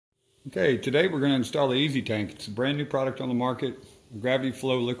Okay, today we're going to install the Easy Tank. It's a brand new product on the market, a gravity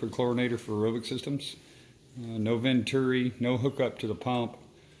flow liquid chlorinator for aerobic systems. No venturi, no hookup to the pump.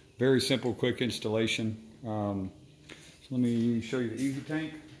 Very simple, quick installation. So let me show you the Easy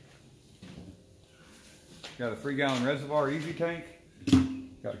Tank. Got a 3-gallon reservoir Easy Tank.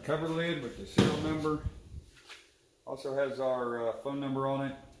 Got a cover lid with the serial number. Also has our phone number on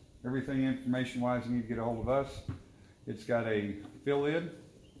it. Everything information-wise you need to get a hold of us. It's got a fill lid.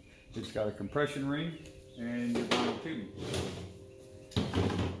 It's got a compression ring and your vinyl tubing.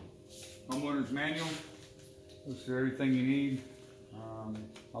 Homeowner's manual. Goes through everything you need.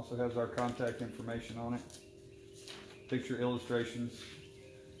 Also has our contact information on it. Picture illustrations.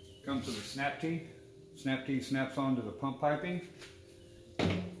 Comes with a snap tee. Snap tee snaps onto the pump piping.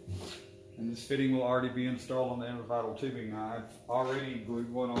 And this fitting will already be installed on the end of the vinyl tubing. I've already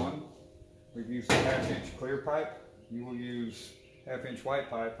glued one on. We've used a 1/2-inch clear pipe. You will use 1/2-inch white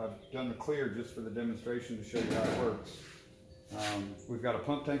pipe. I've done the clear just for the demonstration to show you how it works. We've got a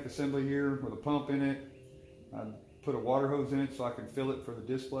pump tank assembly here with a pump in it. I put a water hose in it so I can fill it for the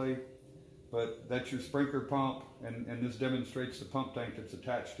display. But that's your sprinkler pump, and this demonstrates the pump tank that's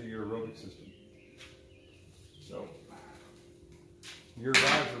attached to your aerobic system. So your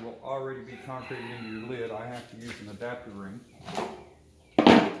riser will already be concreted into your lid. I have to use an adapter ring.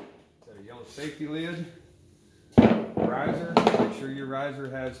 Got a yellow safety lid. Riser, make sure your riser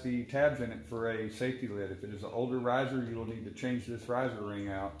has the tabs in it for a safety lid. If it is an older riser, you will need to change this riser ring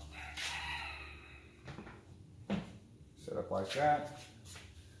out. Set up like that.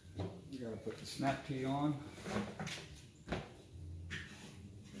 You got to put the snap tee on.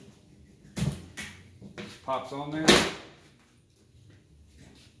 This pops on there.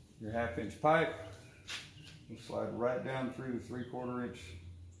 Your 1/2-inch pipe will slide right down through the 3/4-inch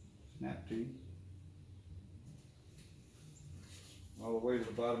snap tee. All the way to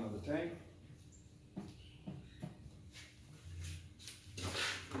the bottom of the tank.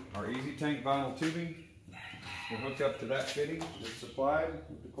 Our Easy Tank vinyl tubing will hook up to that fitting that's supplied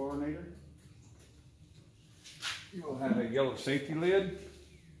with the chlorinator. You will have a yellow safety lid.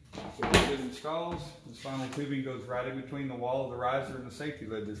 So when it installs, this vinyl tubing goes right in between the wall of the riser and the safety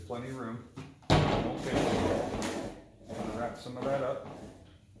lid. There's plenty of room. Won't fit. I'm going to wrap some of that up.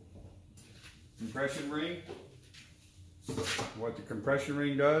 Compression ring. What the compression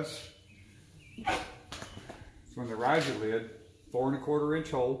ring does is when the riser lid, 4 1/4-inch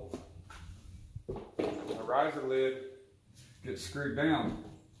hole, the riser lid gets screwed down,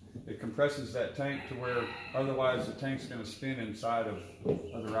 it compresses that tank to where otherwise the tank's going to spin inside of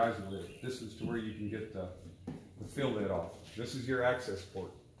the riser lid. This is to where you can get the fill lid off. This is your access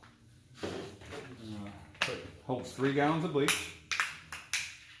port. Holds 3 gallons of bleach.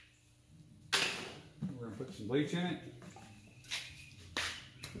 We're going to put some bleach in it.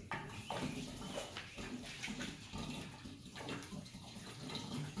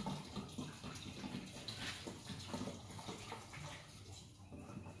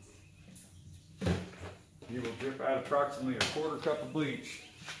 You will drip out approximately 1/4 cup of bleach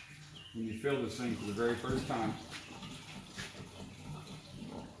when you fill this thing for the very first time.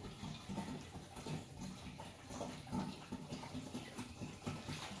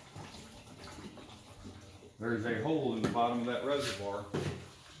 There's a hole in the bottom of that reservoir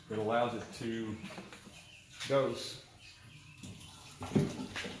that allows it to dose.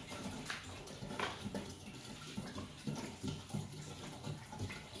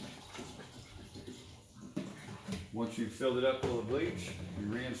 Once you've filled it up full of bleach, you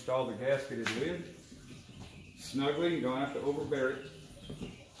reinstall the gasketed lid snugly. You don't have to overbear it.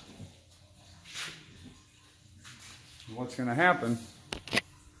 And what's going to happen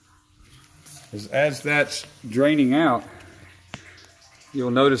is as that's draining out, you'll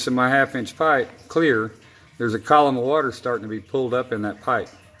notice in my 1/2-inch pipe, clear, there's a column of water starting to be pulled up in that pipe.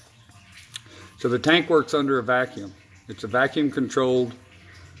 So the tank works under a vacuum. It's a vacuum controlled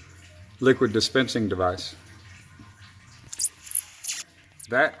liquid dispensing device.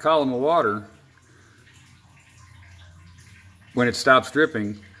 That column of water, when it stops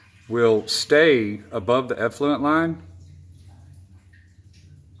dripping, will stay above the effluent line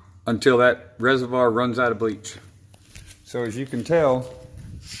until that reservoir runs out of bleach. So as you can tell,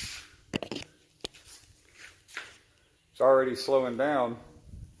 it's already slowing down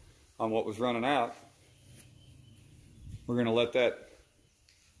on what was running out. We're going to let that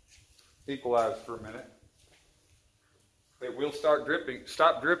equalize for a minute. It will stop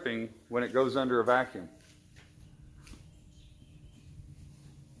dripping when it goes under a vacuum.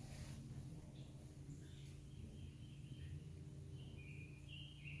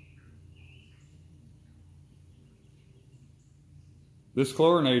 This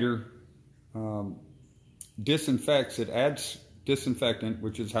chlorinator disinfects. It adds disinfectant,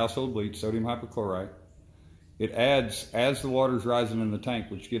 which is household bleach, sodium hypochlorite. It adds as the water's rising in the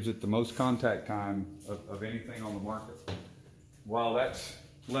tank, which gives it the most contact time of anything on the market. While that's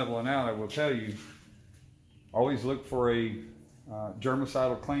leveling out, I will tell you, always look for a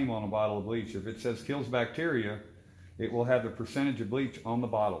germicidal claim on a bottle of bleach. If it says kills bacteria, it will have the percentage of bleach on the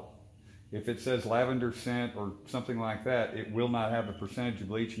bottle. If it says lavender scent or something like that, it will not have the percentage of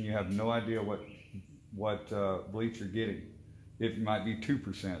bleach, and you have no idea what bleach you're getting. It might be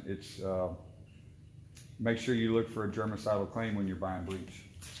 2%. It's make sure you look for a germicidal claim when you're buying bleach.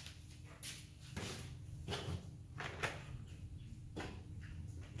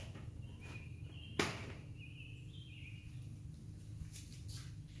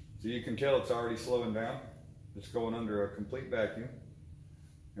 So you can tell it's already slowing down. It's going under a complete vacuum.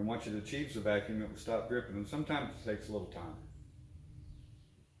 And once it achieves the vacuum, it will stop dripping. And sometimes it takes a little time.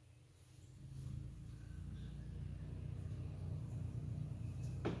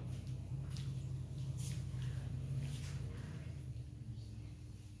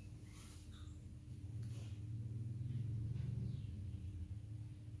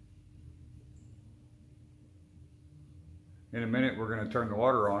 In a minute, we're going to turn the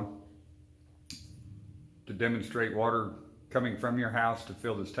water on to demonstrate water coming from your house to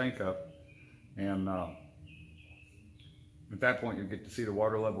fill this tank up. And at that point, you'll get to see the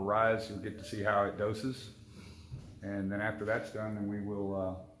water level rise. You'll get to see how it doses. And then after that's done, then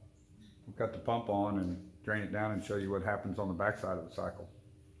we'll cut the pump on and drain it down and show you what happens on the backside of the cycle.